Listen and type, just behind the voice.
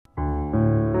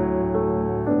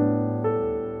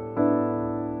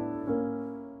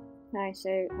Hi,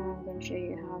 so I'm going to show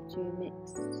you how to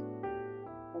mix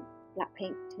a black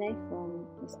paint today from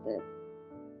just the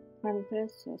primary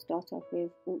colours. So I'll start off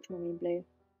with ultramarine blue,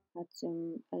 add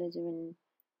some alizarin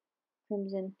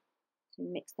crimson, so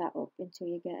mix that up until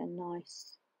you get a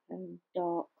nice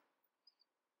dark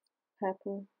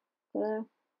purple colour.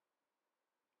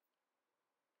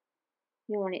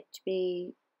 You want it to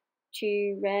be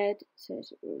too red, so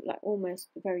it's like almost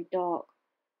a very dark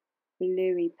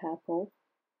bluey purple.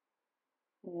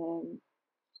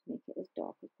 Just make it as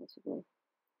dark as possible.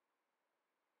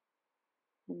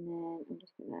 And then I'm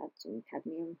just going to add some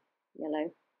cadmium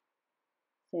yellow.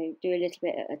 So do a little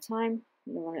bit at a time.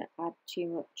 You don't want to add too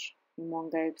much in one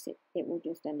go because it will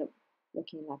just end up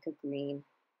looking like a green.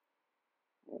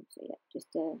 So yeah,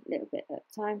 just a little bit at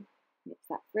a time. Mix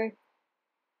that through.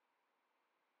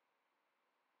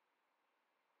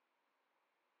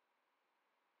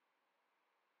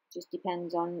 Just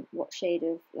depends on what shade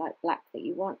of like black that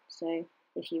you want. So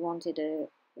if you wanted a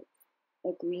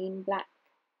green black,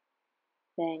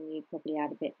 then you'd probably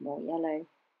add a bit more yellow.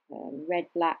 Red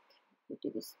black, you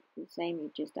do the same,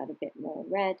 you just add a bit more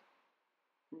red,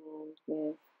 and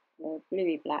with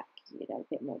bluey black, you'd add a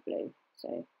bit more blue.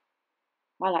 So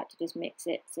I like to just mix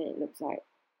it so it looks like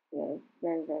a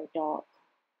very, very dark,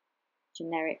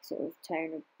 generic sort of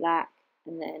tone of black,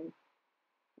 and then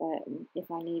if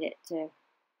I need it to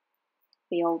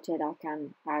be altered, I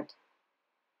can add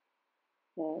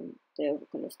the other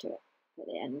colours to it at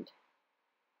the end.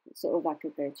 It's sort of like a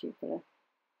go-to colour.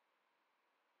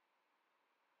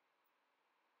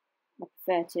 I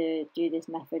prefer to do this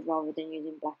method rather than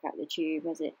using black out the tube,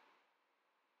 as it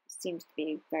seems to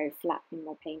be very flat in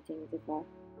my paintings if I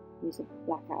use a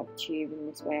black out of the tube, and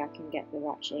this way I can get the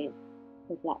right shade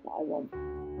of black that I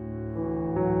want.